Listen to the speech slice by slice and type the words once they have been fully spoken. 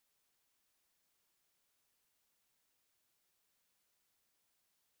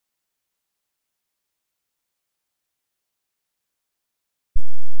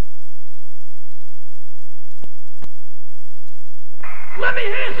Let me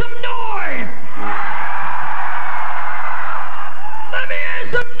hear some noise! Let me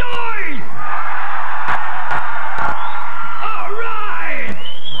hear some noise! All right!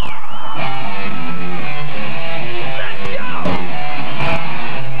 Let's go!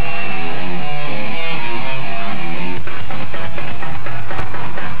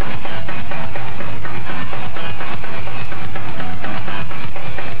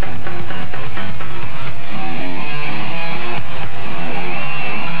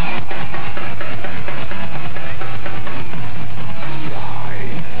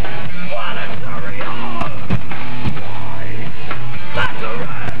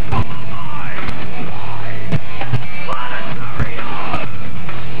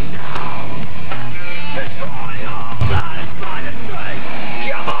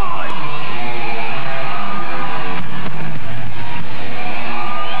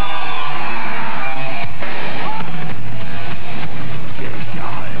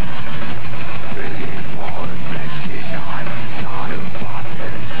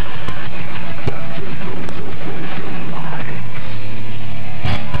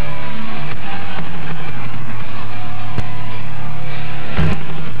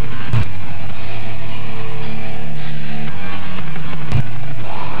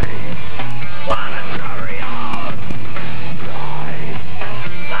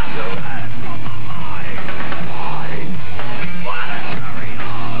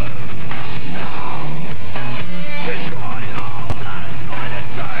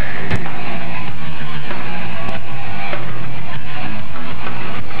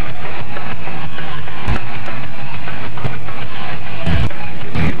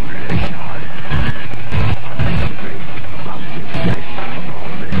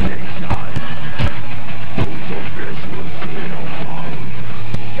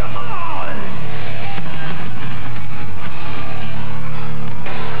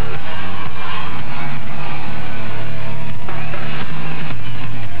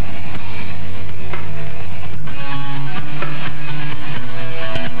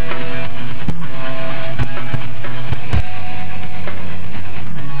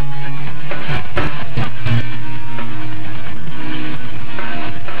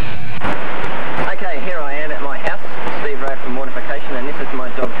 Mortification, and this is my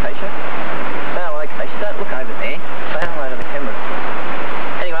dog Keisha. Say hello, Keisha. Don't look over there. Say hello to the camera.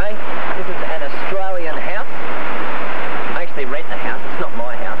 Anyway, this is an Australian house. I actually rent the house. It's not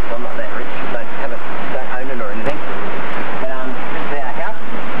my house, so I'm not that rich. Don't own it or anything. But this is our house.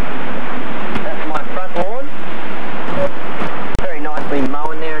 That's my front lawn. Very nicely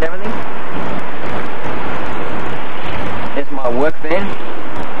mown there and everything. There's my work van.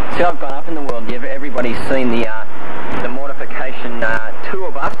 See, I've gone up in the world. Everybody's seen the Mortification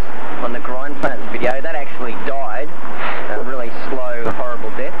tour bus on the Grind Planets video. That actually died a really slow, horrible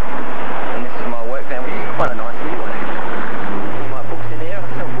death. And this is my work van, which is quite a nice new one. All my books in there. I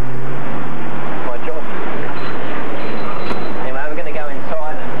sell books. It's my job. Anyway, we're going to go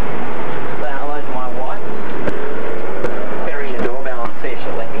inside and say hello to my wife. Better ring the doorbell and see if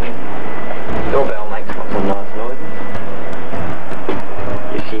she'll let me in. The doorbell makes lots of nice noises.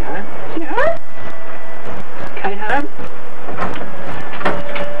 Is she home? Is she home? Kate home?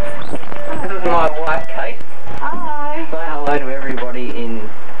 This is my wife, Kate. Hi. Say hello to everybody in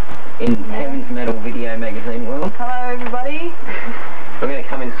Heaven's Metal Video Magazine world. Hello, everybody. We're going to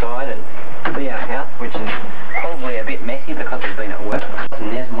come inside and see our house, which is probably a bit messy because we've been at work.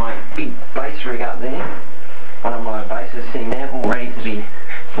 And there's my big bass rig up there. One of my basses sitting there, all ready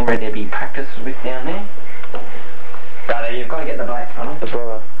to be practiced with down there. But you've got to get the bass on it.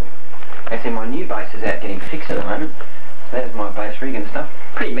 Actually, my new bass is out getting fixed at the moment. So there's my bass rig and stuff.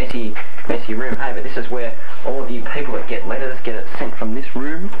 Pretty messy room, hey, but this is where all of you people that get letters get it sent from this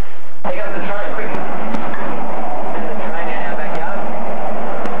room. Hey, go to the train, quick. There's a train out our backyard.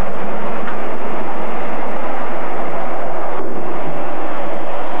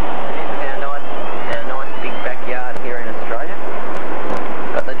 This is our nice big backyard here in Australia.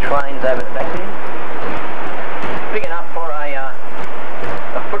 Got the trains over the back here. Big enough for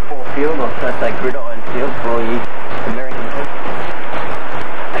a football field, or should I say gridiron field for all you American people.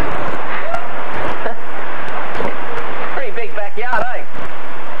 Pretty big backyard, eh?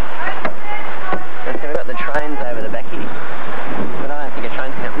 And so we've got the trains over the back here. But I don't think a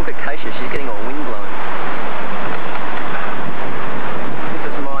train's going to... Look at Keisha, she's getting all wind blowing. This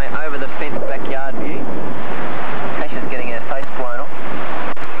is my over-the-fence backyard view. Keisha's getting her face blown off.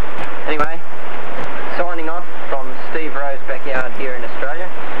 Anyway, signing off from Steve Rowe's backyard here in Australia,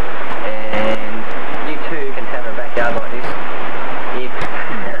 and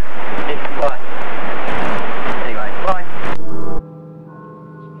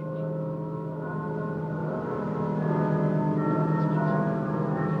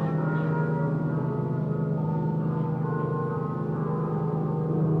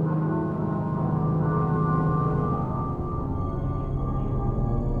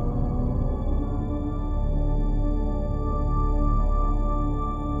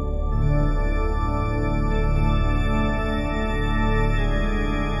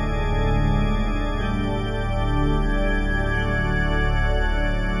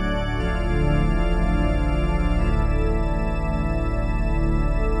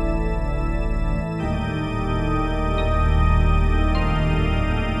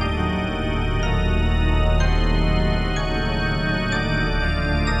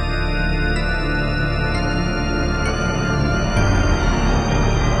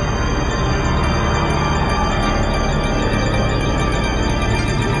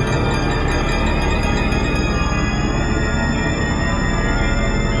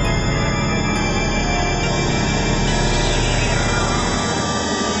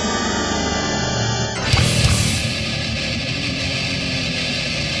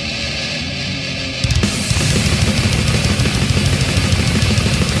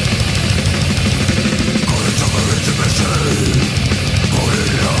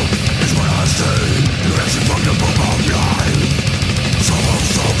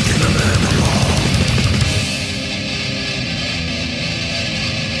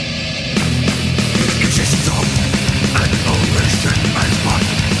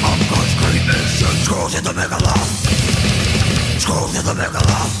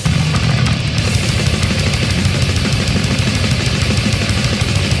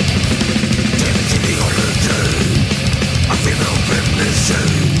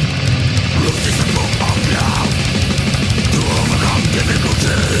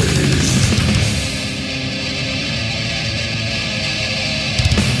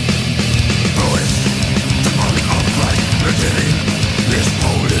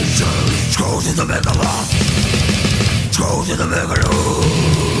the Megilloth. Scrolls in the Megilloth.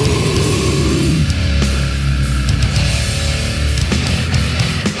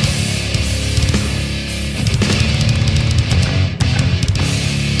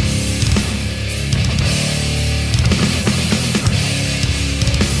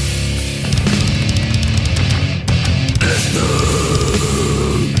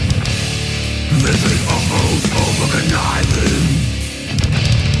 Living almost over conniving,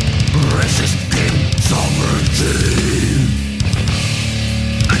 resisting sovereignty,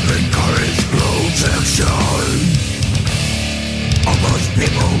 and encourage protection of most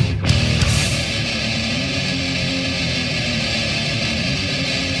people.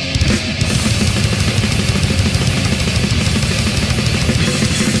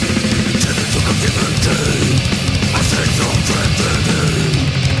 Tended to community, a sense of tragedy.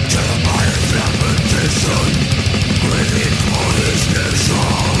 Jeremiah's lamentation, waiting for his nation.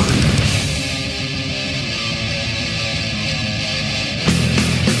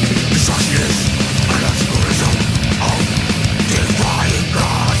 Destructionist and exploration of defying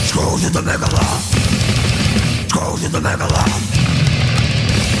God. Scrolls in the Megilloth. Scrolls in the Megilloth.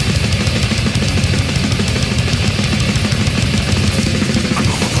 I'm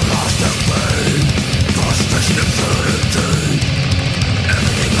over the last of pain, frustration and certainty.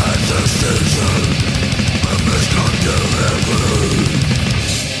 Everything has a season, I must not do heaven.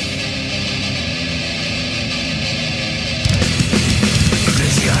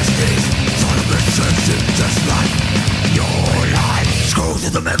 Ecclesiastes, Solomon's searching just like your life. Scrolls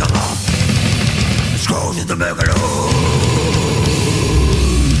in the Megilloth. Scrolls in the Megilloth.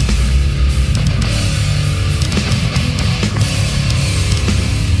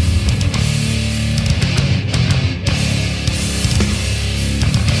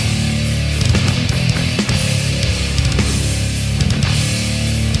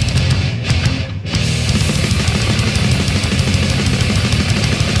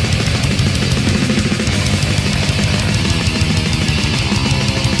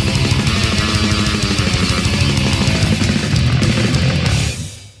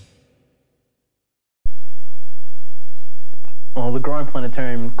 Well, the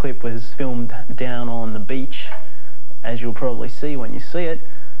Planetarium clip was filmed down on the beach, as you'll probably see when you see it,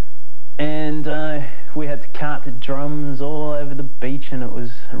 and we had to cart the drums all over the beach, and it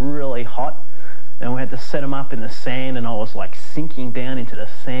was really hot, and we had to set them up in the sand, and I was like sinking down into the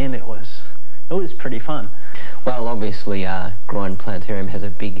sand. It was pretty fun. Well, obviously, Grind Planetarium has a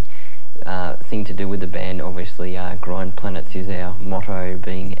big thing to do with the band. Obviously, Grind Planets is our motto,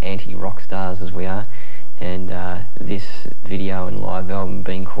 being anti-rock stars as we are. And this video and live album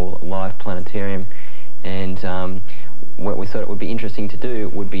being called Live Planetarium, and what we thought it would be interesting to do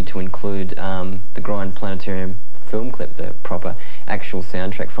would be to include the Grind Planetarium film clip, the proper actual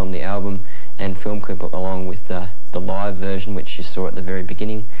soundtrack from the album and film clip, along with the live version which you saw at the very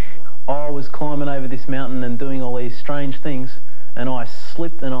beginning. I was climbing over this mountain and doing all these strange things, and I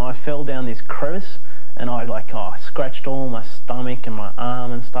slipped and I fell down this crevice, and I scratched all my stomach and my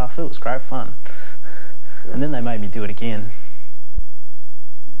arm and stuff. It was great fun. And then they made me do it again.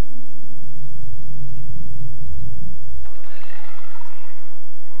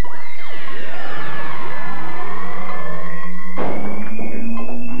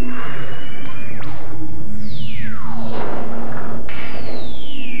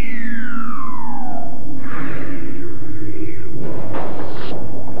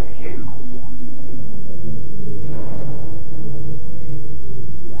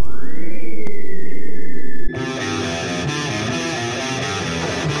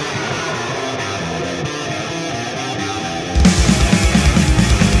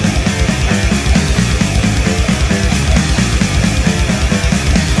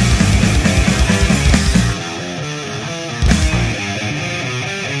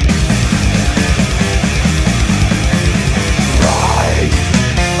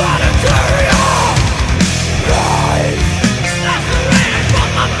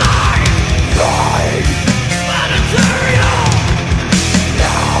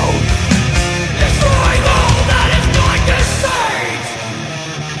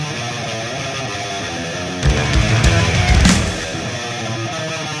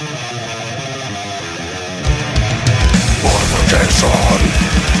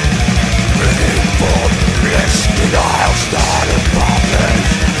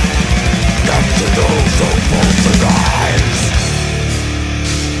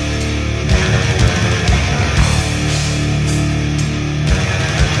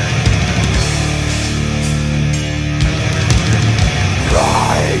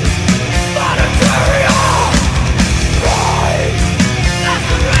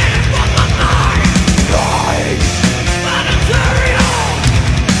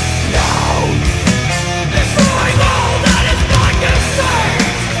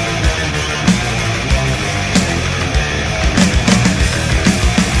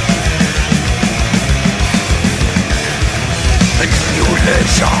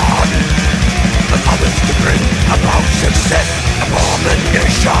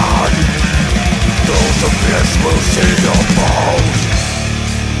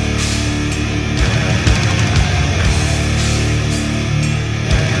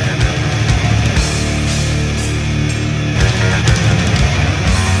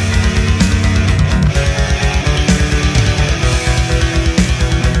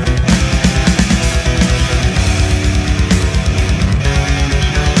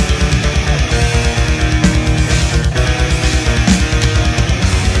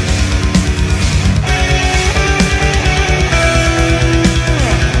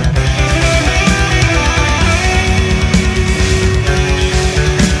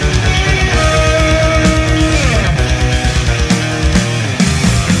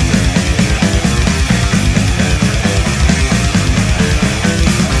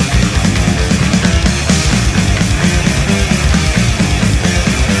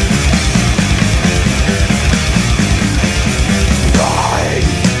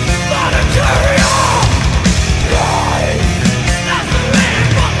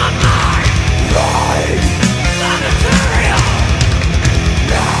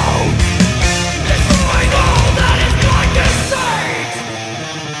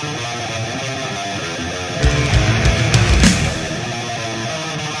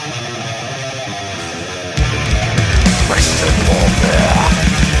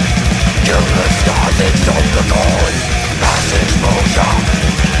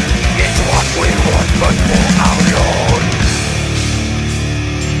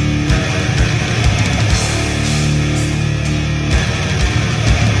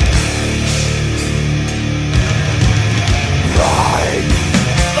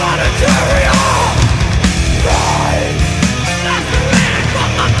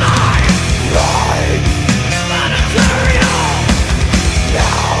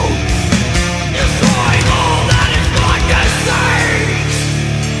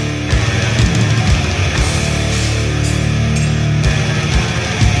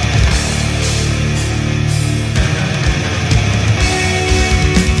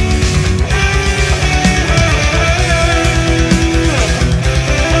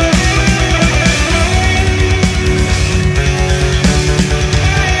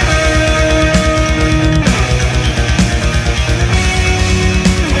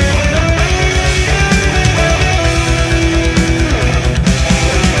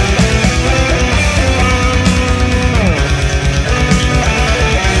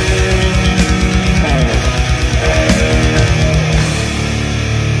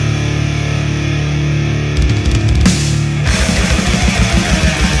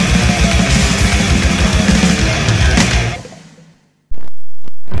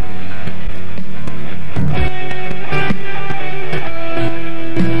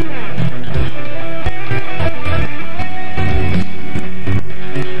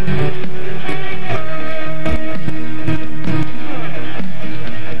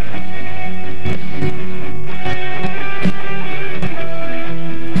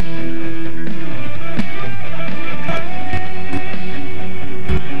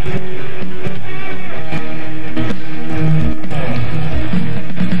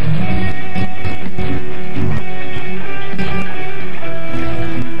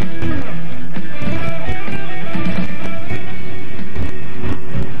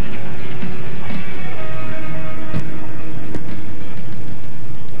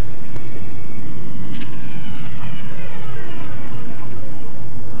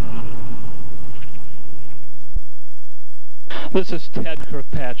 This is Ted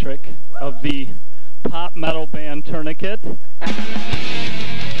Kirkpatrick of the pop metal band Tourniquet.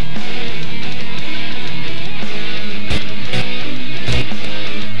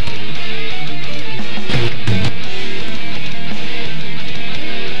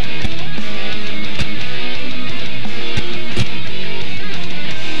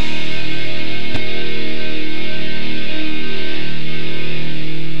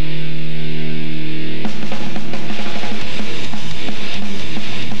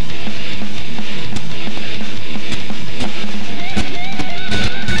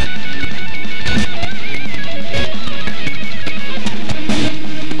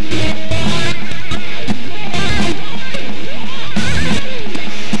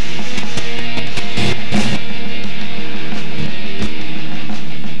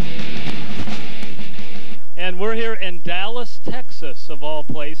 We're here in Dallas, Texas, of all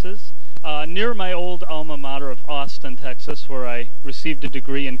places, near my old alma mater of Austin, Texas, where I received a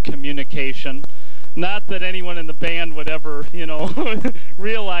degree in communication. Not that anyone in the band would ever,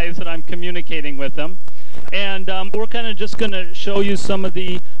 realize that I'm communicating with them. And we're kind of just going to show you some of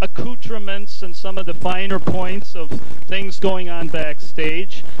the accoutrements and some of the finer points of things going on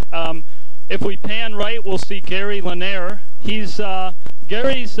backstage. If we pan right, we'll see Gary Lanier. Gary's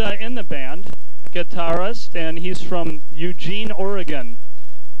in the band, guitarist, and he's from Eugene, Oregon.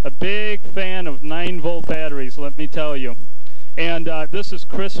 A big fan of 9-volt batteries, let me tell you. And this is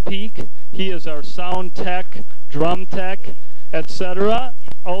Chris Peak. He is our sound tech, drum tech, etc.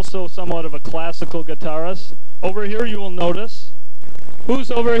 Also somewhat of a classical guitarist. Over here you will notice. Who's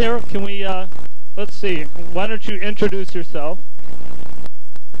over here? Can we, let's see. Why don't you introduce yourself?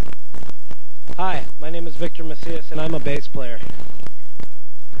 Hi, my name is Victor Macias, and I'm a bass player.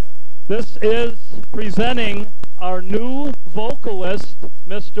 This is presenting our new vocalist,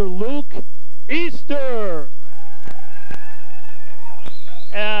 Mr. Luke Easter.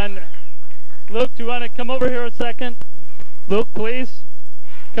 And Luke, do you want to come over here a second? Luke, please.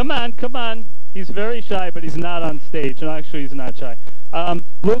 Come on, come on. He's very shy, but he's not on stage. And actually, he's not shy.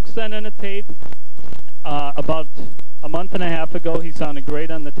 Luke sent in a tape about a month and a half ago. He sounded great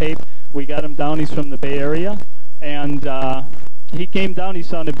on the tape. We got him down. He's from the Bay Area. And he came down. He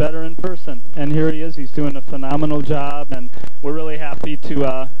sounded better in person. And here he is. He's doing a phenomenal job. And we're really happy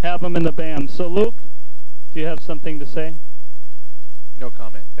to have him in the band. So, Luke, do you have something to say? No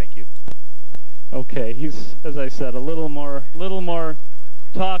comment. Thank you. Okay. He's, as I said, a little more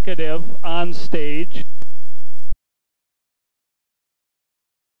talkative on stage.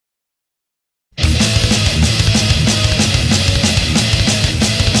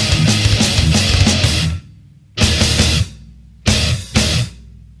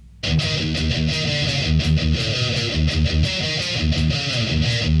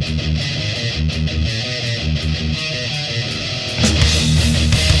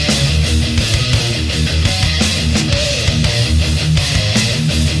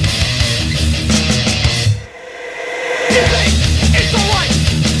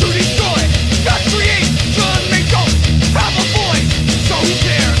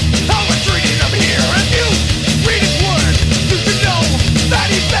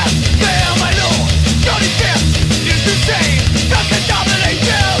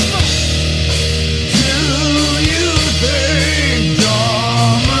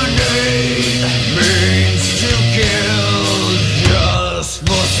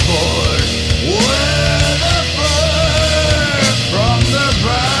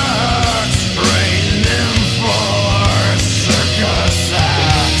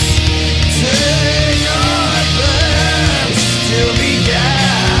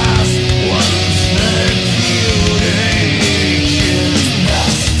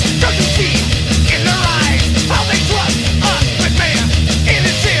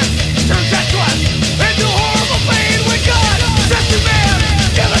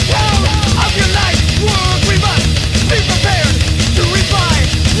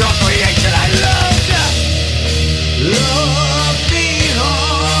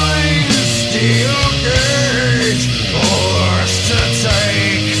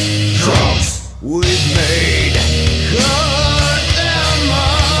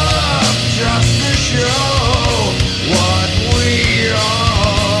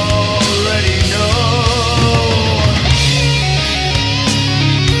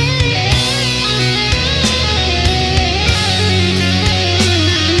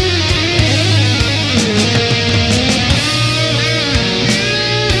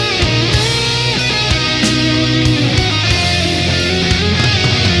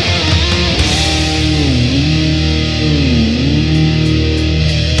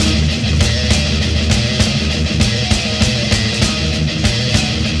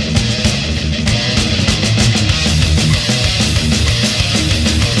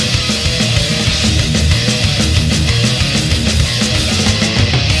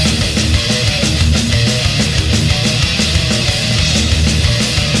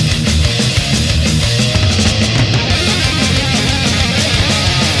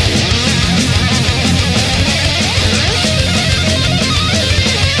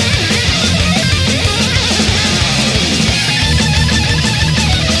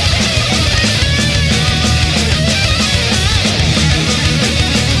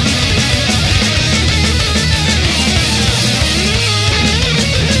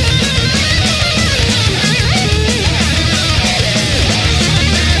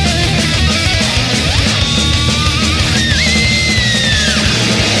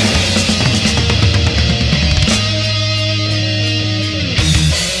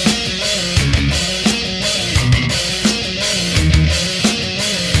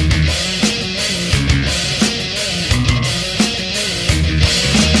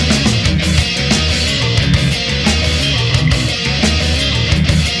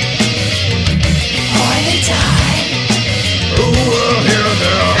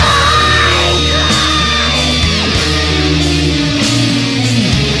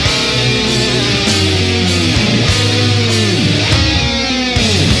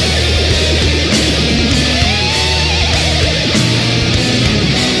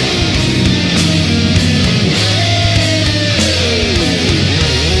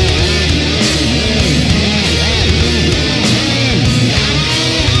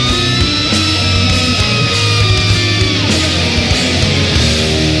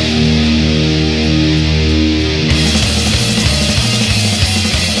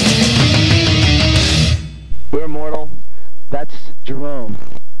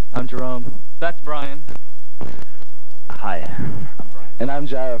 I'm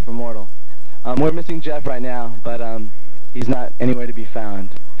Gyro from Mortal. We're missing Jeff right now, but he's not anywhere to be found.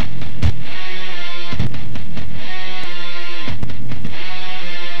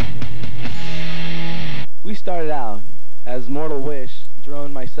 We started out as Mortal Wish,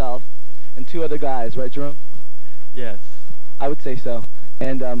 Jerome, myself, and 2 other guys, right, Jerome? Yes. I would say so.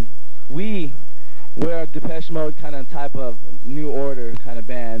 And we're a Depeche Mode kind of type of New Order kind of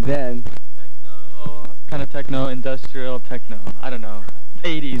band. Then Kind of techno, industrial techno. I don't know.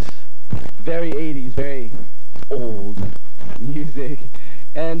 80s. Very 80s, very old music.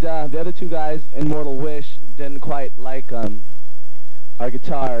 And the other 2 guys in Mortal Wish didn't quite like our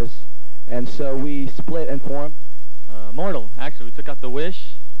guitars, and so we split and formed Mortal. Actually, we took out the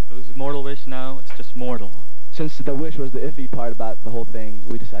Wish. It was Mortal Wish now. It's just Mortal. Since the Wish was the iffy part about the whole thing,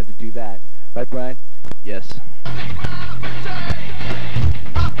 we decided to do that. Right, Brian? Yes.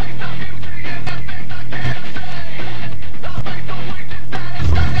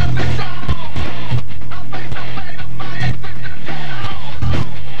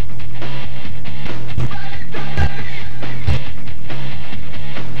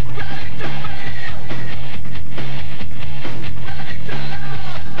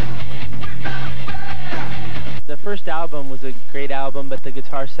 The first album was a great album, but the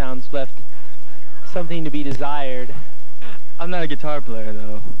guitar sounds left something to be desired. I'm not a guitar player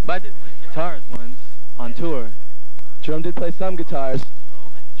though, but I did play guitars once on tour. Jerome did play some guitars.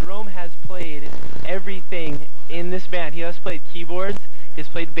 Jerome has played everything in this band. He has played keyboards, he has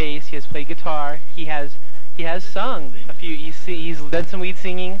played bass, he has played guitar, he has sung a few. He's done some lead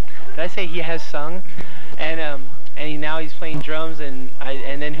singing. Did I say he has sung? And now he's playing drums, and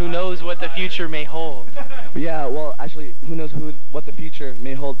then who knows what the future may hold. Yeah, well, actually, who knows what the future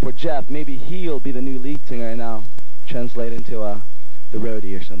may hold for Jeff. Maybe he'll be the new lead singer, and I'll translate into the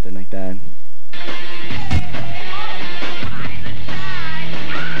roadie or something like that.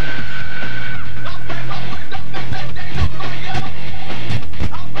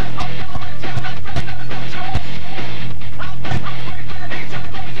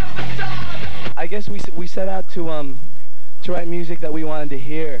 I guess we set out to write music that we wanted to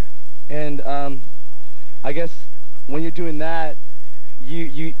hear, and I guess when you're doing that,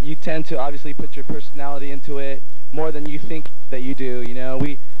 you tend to obviously put your personality into it more than you think that you do. You know,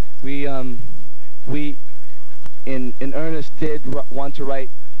 we in earnest did want to write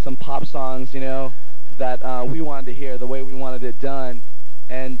some pop songs, you know, that we wanted to hear the way we wanted it done,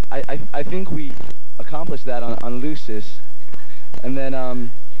 and I think we accomplished that on Lucis, and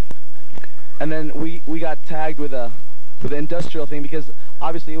then we got tagged with the industrial thing because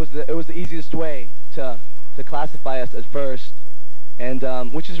obviously it was the easiest way to classify us at first, and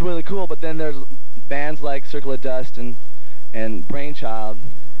which is really cool. But then there's bands like Circle of Dust and Brainchild,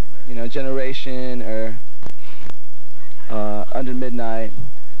 you know, Generation or Under Midnight,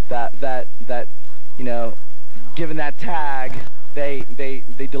 that you know, given that tag, they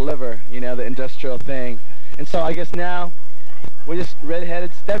deliver, you know, the industrial thing. And so I guess now we're just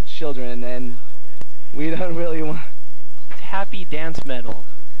red-headed stepchildren, and we don't really want... It's happy dance metal.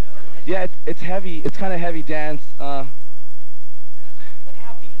 Yeah, it's heavy. It's kind of heavy dance. But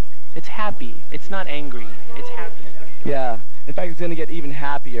happy. It's happy. It's not angry. It's happy. Yeah. In fact, it's gonna get even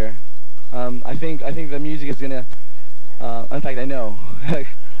happier. I think the music is gonna... in fact, I know,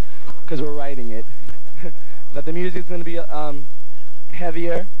 because we're writing it, that the music is gonna be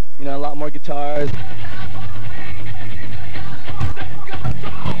heavier. You know, a lot more guitars.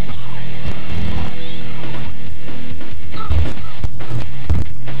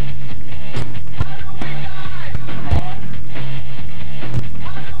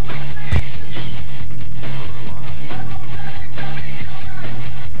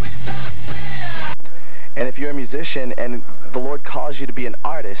 And if you're a musician and the Lord calls you to be an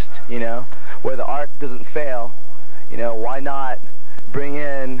artist, you know, where the art doesn't fail, you know, why not bring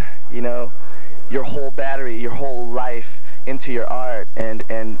in, you know, your whole battery, your whole life into your art and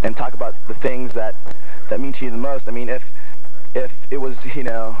talk about the things that mean to you the most. I mean, if it was, you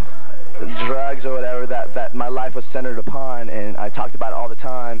know, drugs or whatever that my life was centered upon and I talked about it all the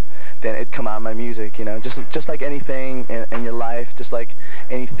time, then it'd come out in my music, you know, just like anything in your life, just like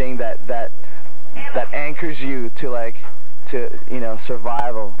anything that anchors you to you know,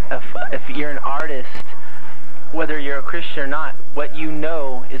 survival. If you're an artist, whether you're a Christian or not, what you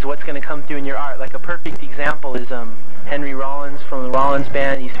know is what's going to come through in your art. Like a perfect example is Henry Rollins from the Rollins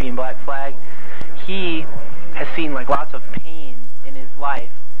Band. He used to be in Black Flag. He has seen like lots of pain in his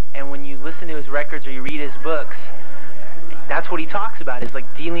life, and when you listen to his records or you read his books, that's what he talks about, is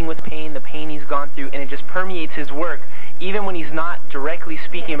like dealing with pain, the pain he's gone through, and it just permeates his work. Even when he's not directly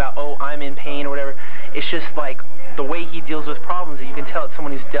speaking about, oh, I'm in pain or whatever, it's just like the way he deals with problems, that you can tell it's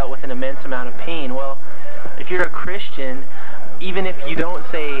someone who's dealt with an immense amount of pain. Well, if you're a Christian, even if you don't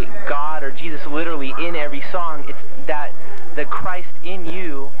say God or Jesus literally in every song, it's that the Christ in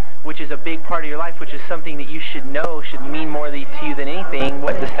you, which is a big part of your life, which is something that you should know, should mean more to you than anything,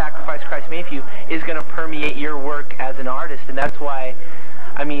 what the sacrifice Christ made for you, is going to permeate your work as an artist. And that's why,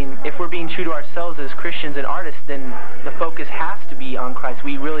 I mean, if we're being true to ourselves as Christians and artists, then the focus has to be on Christ.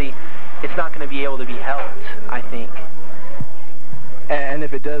 It's not going to be able to be helped, I think. And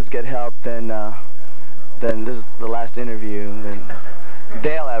if it does get helped, then this is the last interview that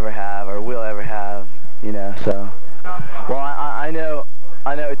they'll ever have or will ever have, you know. So, well, I know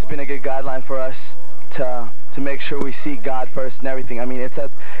it's been a good guideline for us to make sure we seek God first and everything. I mean,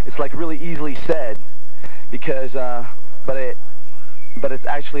 it's like really easily said, because but it's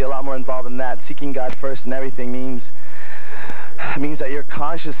actually a lot more involved than that. Seeking God first and everything means that you're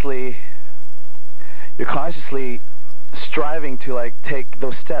consciously striving to like take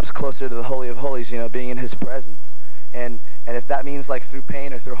those steps closer to the Holy of Holies, you know, being in His presence. And if that means like through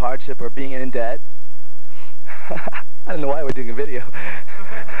pain or through hardship or being in debt, I don't know why we're doing a video.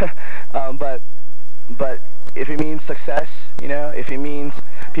 But if it means success, you know, if it means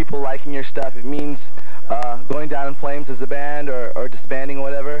people liking your stuff, it means going down in flames as a band or disbanding or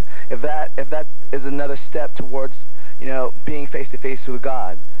whatever, if that is another step towards, you know, being face to face with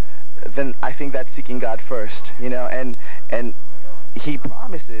God, then I think that's seeking God first, you know. And He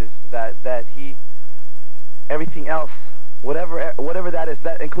promises that He, everything else, whatever that is,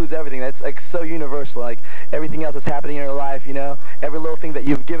 that includes everything. That's like so universal. Like everything else that's happening in your life, you know, every little thing that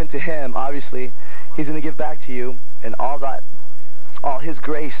you've given to Him, obviously, He's going to give back to you, and all His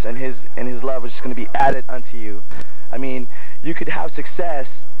grace and His love is just going to be added unto you. I mean, you could have success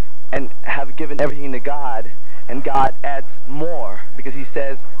and have given everything to God, and God adds more, because He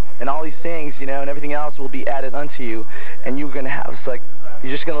says, and all these things, you know, and everything else will be added unto you, and you're going to have, it's like,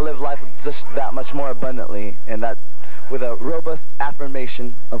 you're just going to live life just that much more abundantly, and that with a robust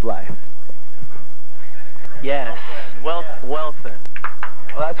affirmation of life. Yes. Well then.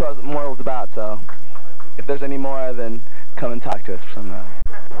 Well, that's what more was about, so if there's any more, then come and talk to us somehow.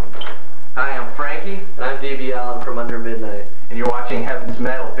 Hi, I'm Frankie. And I'm D.B. Allen from Under Midnight. And you're watching Heaven's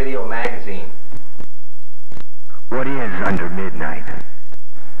Metal Video Magazine. What is Under Midnight?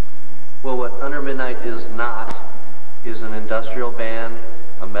 Well, what Under Midnight is not is an industrial band,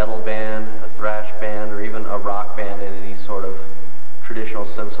 a metal band, a thrash band, or even a rock band in any sort of traditional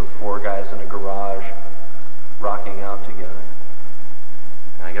sense of four guys in a garage rocking out together.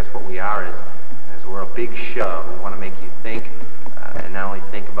 And I guess what we are is we're a big show. We want to make you think, and not only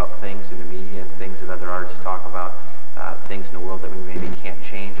think about things in the media and things that other artists talk about, things in the world that we maybe can't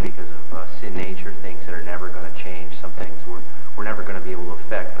change because of sin nature, things that are never going to change, some things we're never going to be able to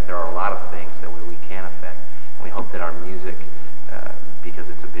affect, but there are a lot of things that we can affect. And we hope that our music, because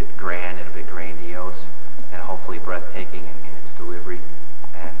it's a bit grand and a bit grandiose, and hopefully breathtaking in its delivery,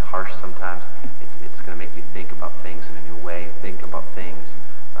 and harsh sometimes, it's going to make you think about things in a new way, think about things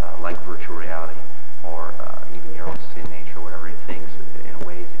like virtual reality, or even your own sin nature, whatever, things in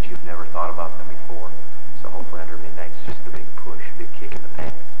ways that you've never thought about them before. So hopefully Under Midnight's just a big push, a big kick in the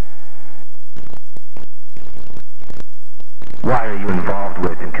pants. Why are you involved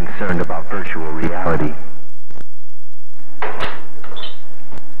with and concerned about virtual reality?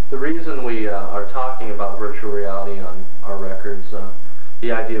 The reason we are talking about virtual reality on our records,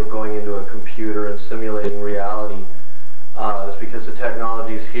 the idea of going into a computer and simulating reality, is because the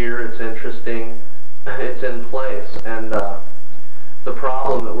technology's here, it's interesting, it's in place, and the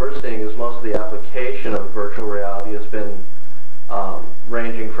problem that we're seeing is most of the application of virtual reality has been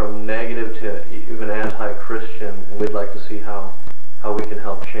ranging from negative to even anti-Christian, and we'd like to see how we can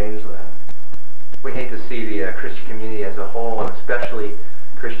help change that. We hate to see the Christian community as a whole, and especially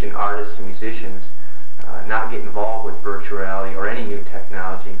Christian artists and musicians, not get involved with virtual reality or any new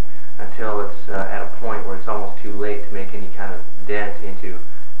technology until it's at a point where it's almost too late to make any kind of dent into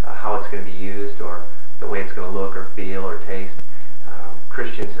how it's going to be used or the way it's going to look or feel or taste.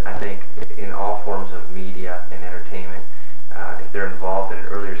 Christians, I think, in all forms of media and entertainment, if they're involved at an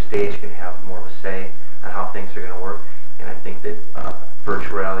earlier stage, can have more of a say on how things are going to work. And I think that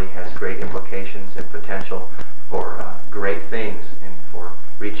virtual reality has great implications and potential for great things and for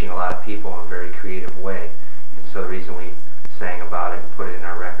reaching a lot of people in a very creative way. And so the reason we sang about it and put it in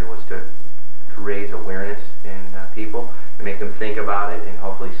our record was to raise awareness in people and make them think about it and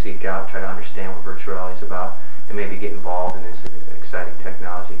hopefully seek out, try to understand what virtual reality is about, and maybe get involved in this exciting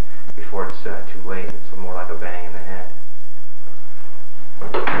technology before it's too late. It's more like a bang in the head.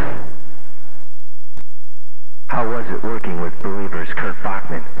 How was it working with Believer's Kurt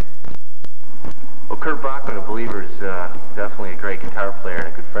Bachman? Well, Kurt Bachman, a believer, is definitely a great guitar player and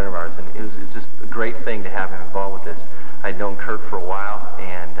a good friend of ours, and it was just a great thing to have him involved with this. I'd known Kurt for a while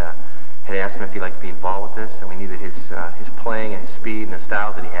and had asked him if he'd like to be involved with this, and we knew that his playing and his speed and the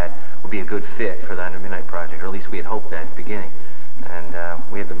styles that he had would be a good fit for the Under Midnight project, or at least we had hoped that at the beginning. And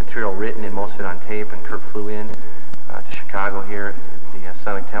we had the material written and most of it on tape, and Kurt flew in to Chicago here at the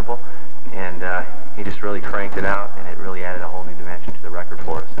Sonic Temple, and he just really cranked it out, and it really added a whole new dimension to the record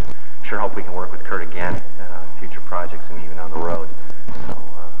for us. And sure hope we can work with Kurt again on future projects and even on the road. So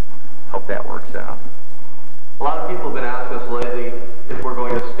hope that works out. A lot of people have been asking us lately if we're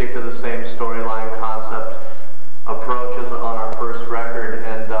going to stick to the same storyline concept approach as on our first record,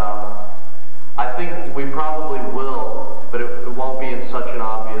 and I think we probably will, but it won't be in such an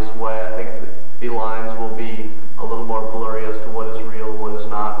obvious way. I think the lines will be a little more blurry as to what is real and what is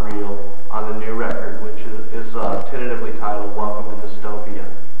not real on the new record, which is tentatively titled Welcome to Dystopia.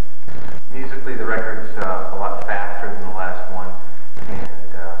 Musically, the record's a lot faster than the last one, and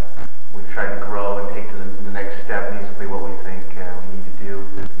we've tried to grow and take to the next step musically what we think we need to do.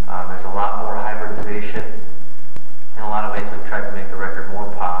 There's a lot more hybridization. In a lot of ways, we've tried to make the record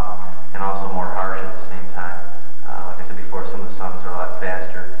more pop and also more harsh at the same time. Like I said before, some of the songs are a lot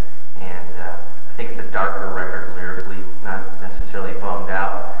faster, and I think it's a darker record lyrically, not necessarily bummed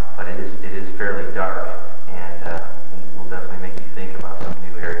out, but it is fairly dark, and will definitely make you think about some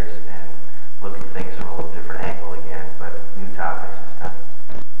new areas and look at things from a little different angle again, but new topics this time.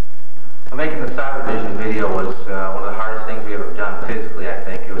 Making the Cyber Vision video was one of the hardest things we ever done physically, I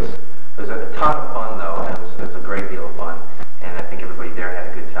think. It was a ton of fun, though. It was a great deal of fun, and I think everybody there had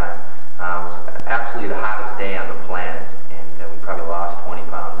a good time. It was absolutely the hottest day on the planet, and we probably lost 20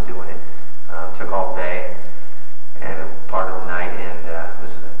 pounds doing it. It took all day and part of the night, and it was,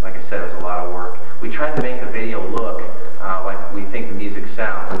 like I said, it was a lot of work. We tried to make the video look like we think the music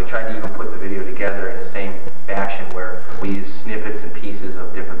sounds, and we tried to even put the video together in the same fashion where we used snippets and pieces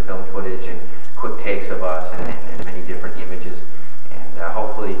of different film footage and quick takes of us and many different images, and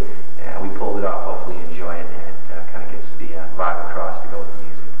hopefully we pulled it off. Hopefully you enjoy it, and it kind of gets the vibe across to go with the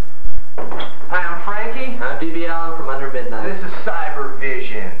music. Hi, I'm Frankie. I'm D.B. Allen from Under Midnight. This is Cyber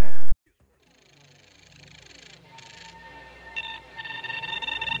Vision.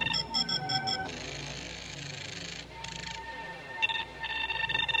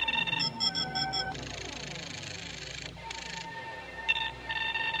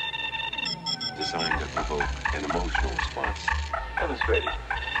 Designed to provoke an emotional response. Demonstrating.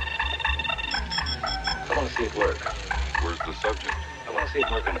 I want to see it work. Where's the subject? I want to see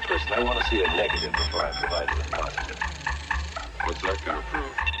it work in a person. I want to see a negative before I provide it a positive. What's that going to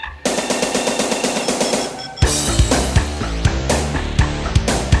prove?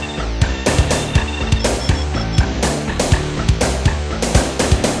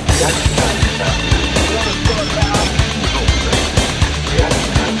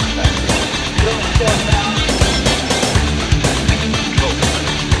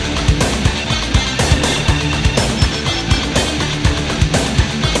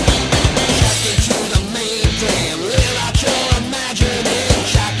 Damn, live out your imagination.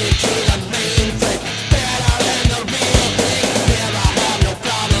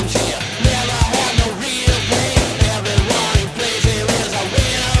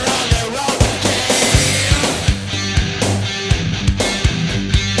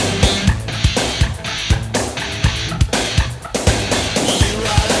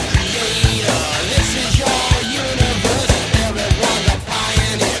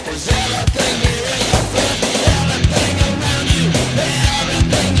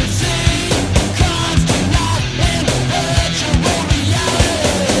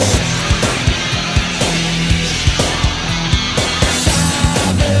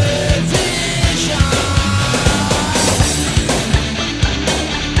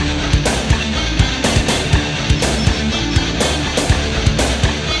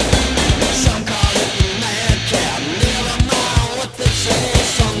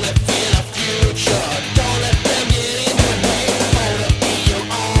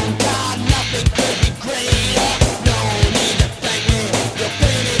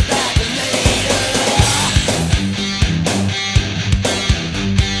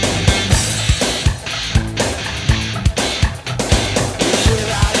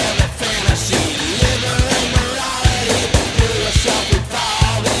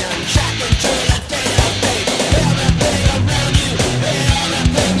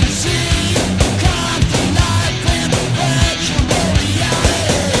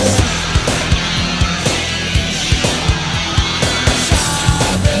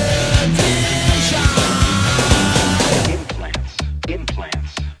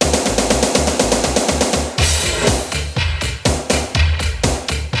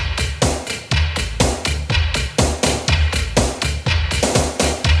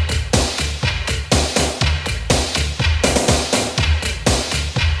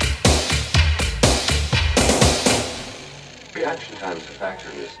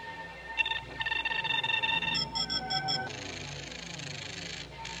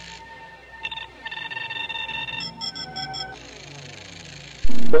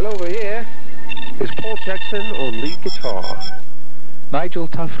 Well, over here is Paul Jackson on lead guitar, Nigel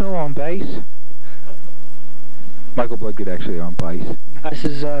Tufnell on bass, Michael Bloodgood actually on bass. This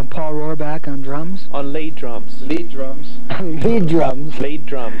is Paul Rohrback on drums. On lead drums. Lead drums. Lead drums. Lead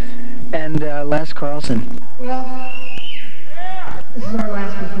drums. And Les Carlson. Well, this is our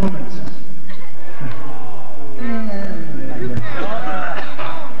last performance.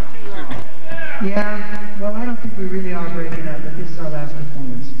 Yeah, well, I don't think we really are breaking up, but this is our last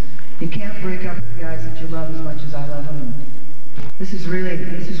performance. You can't break up with guys that you love as much as I love them. This is really a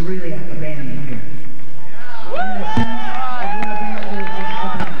band here. In the sense of what a band is, it's a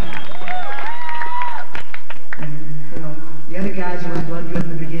band. And, you know, the other guys who were in Bloodgood in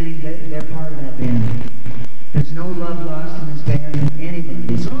the beginning, they're part of that band. There's no love lost in this band with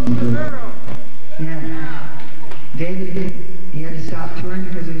anybody. Yeah. David, he had to stop touring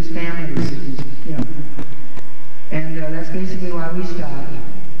because of his family. You know. And that's basically why we stopped.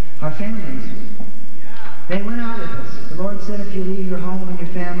 Our families. They went out with us. The Lord said if you leave your home and your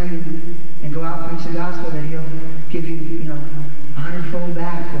family and go out and preach the gospel, that He'll give you, you know, 100-fold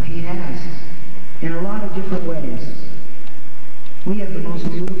back. Well, He has. In a lot of different ways. We have the most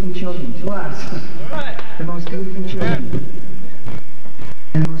beautiful children. To us. The most beautiful children.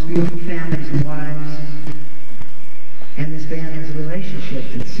 And the most beautiful families and wives. And this band has a relationship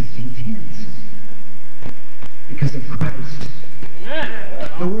that's intense. Because of Christ.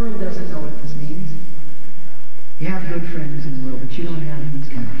 The world doesn't know what this means. You have good friends in the world, but you don't have these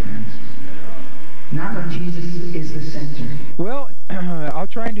kind of friends. Not when Jesus is the center. Well, I'll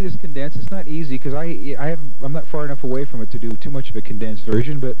try and do this condensed. It's not easy because I'm not far enough away from it to do too much of a condensed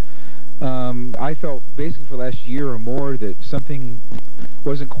version, but I felt basically for the last year or more that something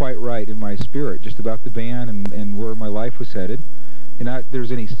wasn't quite right in my spirit, just about the band and where my life was headed. And not that there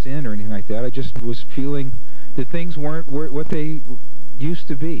was any sin or anything like that. I just was feeling that things weren't what they used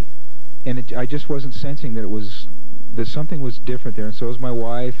to be. And I just wasn't sensing that something was different there. And so was my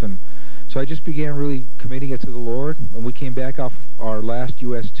wife. And so I just began really committing it to the Lord. And we came back off our last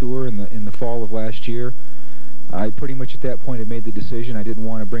U.S. tour in the fall of last year. I pretty much at that point had made the decision I didn't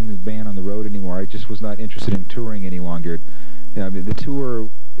want to bring the band on the road anymore. I just was not interested in touring any longer. I mean, the tour,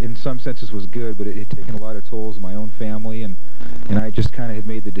 in some senses, was good, but it had taken a lot of tolls on my own family, and I just kind of had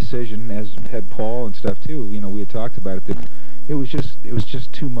made the decision, as had Paul and stuff too. You know, we had talked about it, that it was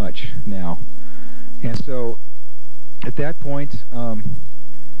just too much now. And so, at that point, I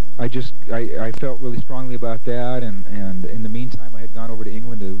felt really strongly about that, and in the meantime, I had gone over to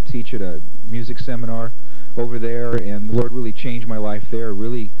England to teach at a music seminar over there, and the Lord really changed my life there.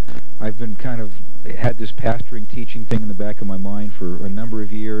 Really, I've been kind of had this pastoring, teaching thing in the back of my mind for a number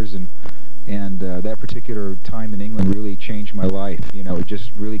of years, and that particular time in England really changed my life. You know, it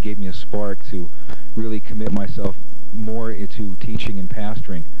just really gave me a spark to really commit myself more into teaching and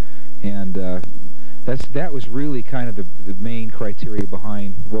pastoring, and that was really kind of the main criteria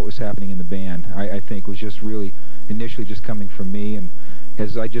behind what was happening in the band. I think was just really initially just coming from me, and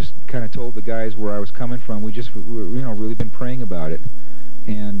as I just kind of told the guys where I was coming from, we really been praying about it.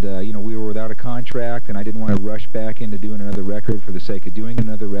 And, you know, we were without a contract, and I didn't want to rush back into doing another record for the sake of doing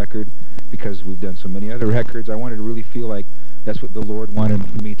another record, because we've done so many other records. I wanted to really feel like that's what the Lord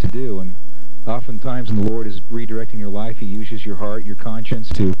wanted me to do. And oftentimes when the Lord is redirecting your life, He uses your heart, your conscience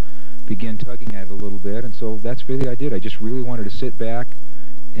to begin tugging at it a little bit. And so that's really what I did. I just really wanted to sit back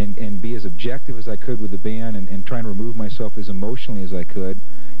and be as objective as I could with the band, and try and remove myself as emotionally as I could,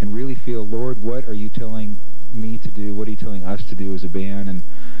 and really feel, Lord, what are you telling me to do? What are you telling us to do as a band?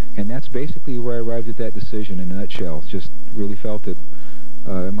 And that's basically where I arrived at that decision in a nutshell. Just really felt it.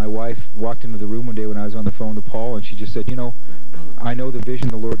 My wife walked into the room one day when I was on the phone to Paul, and she just said, you know, I know the vision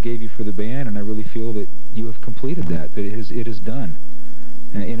the Lord gave you for the band, and I really feel that you have completed that it is done.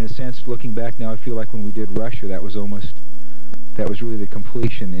 And in a sense, looking back now, I feel like when we did Russia, that was really the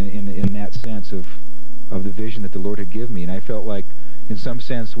completion in that sense of the vision that the Lord had given me. And I felt like, in some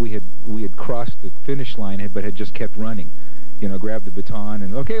sense, we had crossed the finish line, but had just kept running. You know, grabbed the baton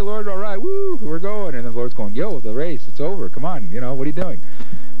and, okay, Lord, all right, woo, we're going. And the Lord's going, yo, the race, it's over, come on, you know, what are you doing?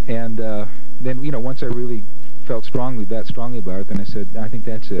 And then, you know, once I really felt strongly about it, then I said, I think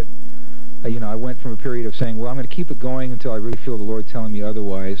that's it. You know, I went from a period of saying, well, I'm going to keep it going until I really feel the Lord telling me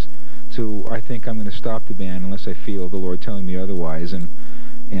otherwise, to I think I'm going to stop the band unless I feel the Lord telling me otherwise.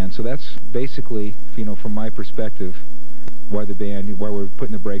 And so that's basically, you know, from my perspective, why we're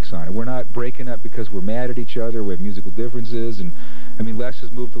putting the brakes on it. We're not breaking up because we're mad at each other. We have musical differences, and I mean, Les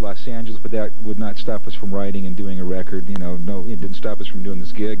has moved to Los Angeles, but that would not stop us from writing and doing a record. You know, no, it didn't stop us from doing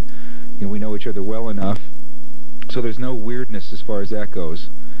this gig. You know, we know each other well enough, so there's no weirdness as far as that goes.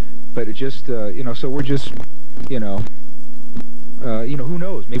 But it just, you know, so we're just, you know, who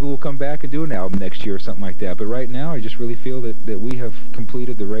knows? Maybe we'll come back and do an album next year or something like that. But right now, I just really feel that we have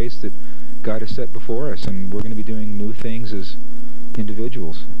completed the race that God has set before us, and we're going to be doing new things as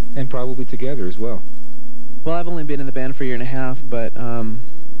individuals, and probably together as well. Well, I've only been in the band for a year and a half, but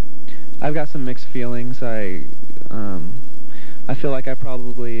I've got some mixed feelings. I feel like I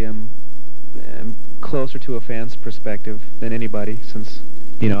probably am closer to a fan's perspective than anybody, since,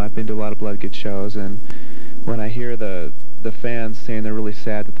 you know, I've been to a lot of Bloodgood shows, and when I hear the fans saying they're really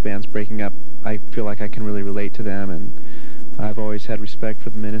sad that the band's breaking up, I feel like I can really relate to them, and I've always had respect for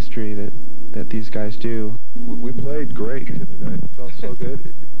the ministry that these guys do. We played great the other night. It felt so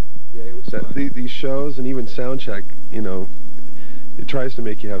good. Yeah, it was fun. These shows and even soundcheck, you know, it tries to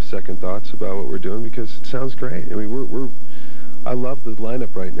make you have second thoughts about what we're doing because it sounds great. I mean, I love the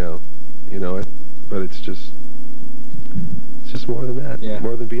lineup right now, you know, but it's just more than that. Yeah.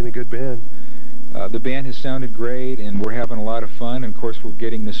 More than being a good band. The band has sounded great, and we're having a lot of fun. And of course, we're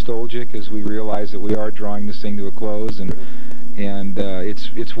getting nostalgic as we realize that we are drawing this thing to a close, and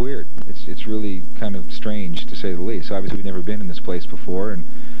it's weird. It's really kind of strange, to say the least. Obviously, we've never been in this place before,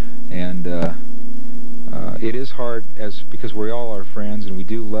 and it is hard because we all are friends, and we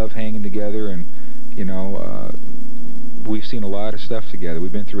do love hanging together, and you know, we've seen a lot of stuff together.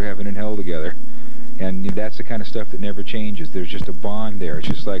 We've been through heaven and hell together, and that's the kind of stuff that never changes. There's just a bond there. It's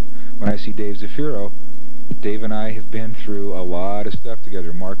just like when I see Dave Zafiro, Dave and I have been through a lot of stuff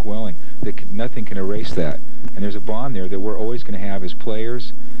together. Mark Welling, nothing can erase that. And there's a bond there that we're always going to have as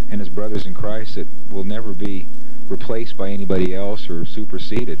players and as brothers in Christ that will never be replaced by anybody else or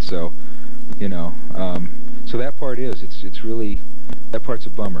superseded. So, you know, so that part it's really, that part's a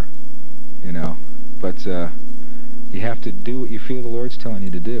bummer, you know. But you have to do what you feel the Lord's telling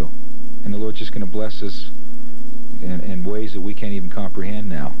you to do. And the Lord's just going to bless us in ways that we can't even comprehend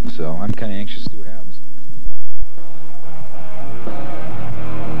now. So I'm kind of anxious to see what happens.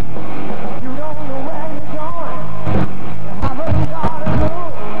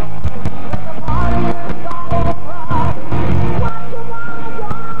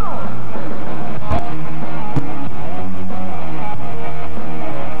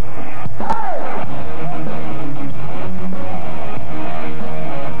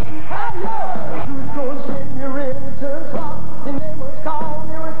 Your name was called,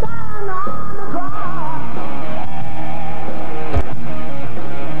 you were dying on the cross.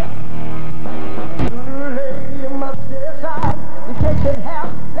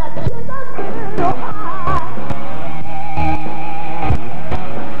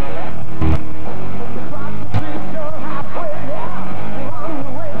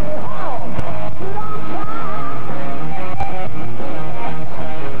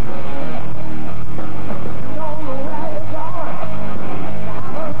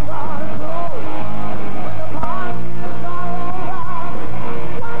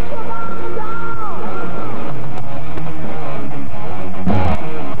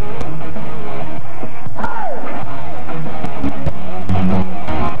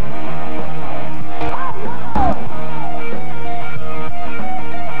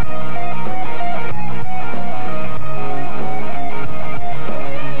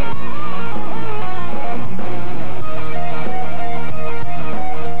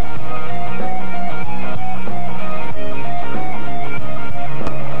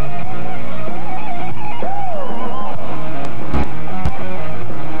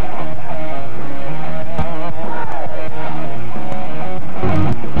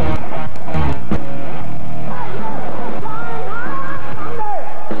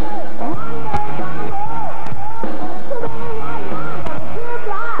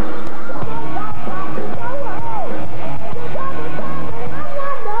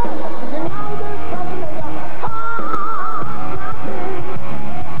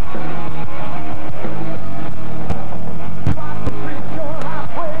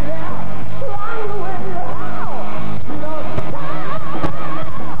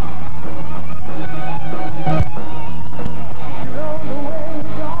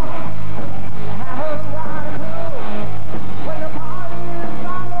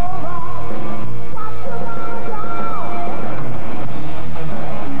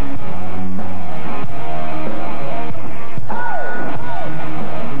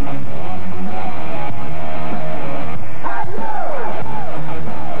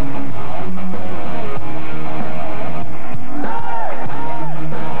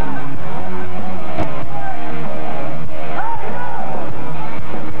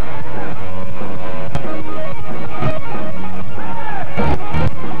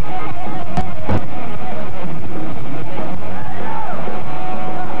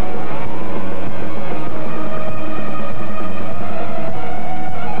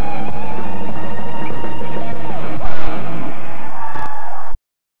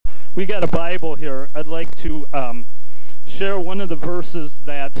 we got a Bible here, I'd like to share one of the verses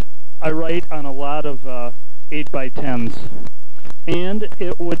that I write on a lot of 8x10s. And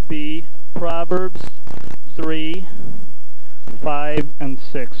it would be Proverbs 3, 5, and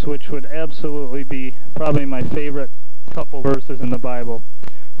 6, which would absolutely be probably my favorite couple verses in the Bible.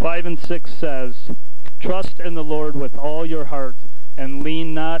 5 and 6 says, "Trust in the Lord with all your heart, and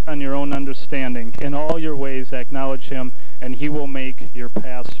lean not on your own understanding. In all your ways acknowledge him, and he will make your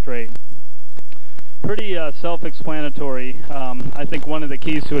path straight." Pretty self-explanatory. I think one of the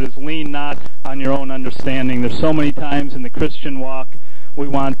keys to it is lean not on your own understanding. There's so many times in the Christian walk we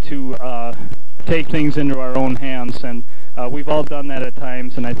want to take things into our own hands, and we've all done that at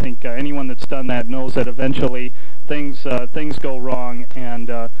times, and I think anyone that's done that knows that eventually things go wrong,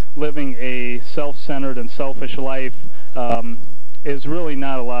 and living a self-centered and selfish life is really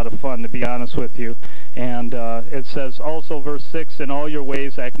not a lot of fun, to be honest with you. And it says also, verse 6, "In all your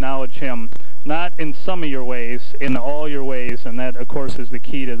ways acknowledge him." Not in some of your ways, in all your ways, and that, of course, is the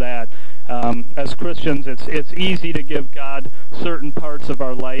key to that. As Christians, it's easy to give God certain parts of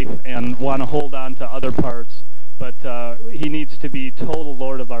our life and want to hold on to other parts, but he needs to be total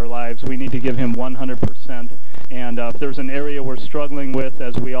Lord of our lives. We need to give him 100%, and if there's an area we're struggling with,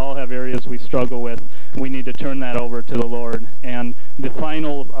 as we all have areas we struggle with, we need to turn that over to the Lord. And the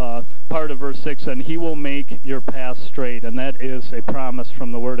final part of verse 6, "And he will make your path straight," and that is a promise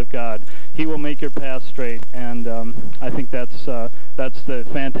from the Word of God. He will make your path straight, and I think that's the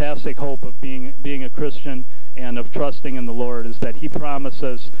fantastic hope of being a Christian and of trusting in the Lord, is that he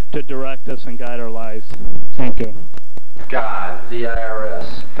promises to direct us and guide our lives. Thank you. God, the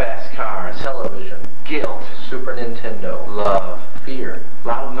IRS, fast cars, television, guilt, Super Nintendo, love, fear,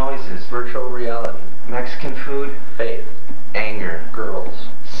 loud noises, virtual reality, Mexican food, faith, anger, girls,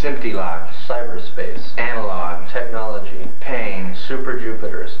 SMPTE lock, cyberspace, analog, technology, pain, super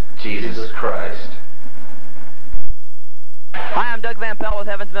Jupiters, Jesus Christ. Hi, I'm Doug Van Pelt with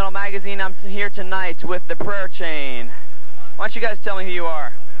Heaven's Metal Magazine. I'm here tonight with the Prayer Chain. Why don't you guys tell me who you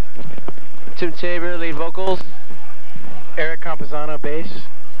are? Tim Tabor, lead vocals. Eric Camposano, bass.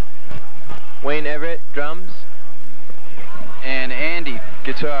 Wayne Everett, drums. And Andy,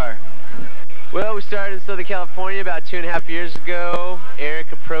 guitar. Well, we started in Southern California about 2.5 years ago.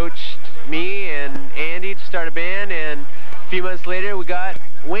 Eric approached me and Andy to start a band, and a few months later we got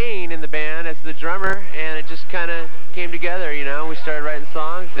Wayne in the band as the drummer, and it just kind of came together, you know. We started writing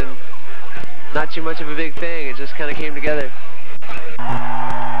songs, and not too much of a big thing. It just kind of came together.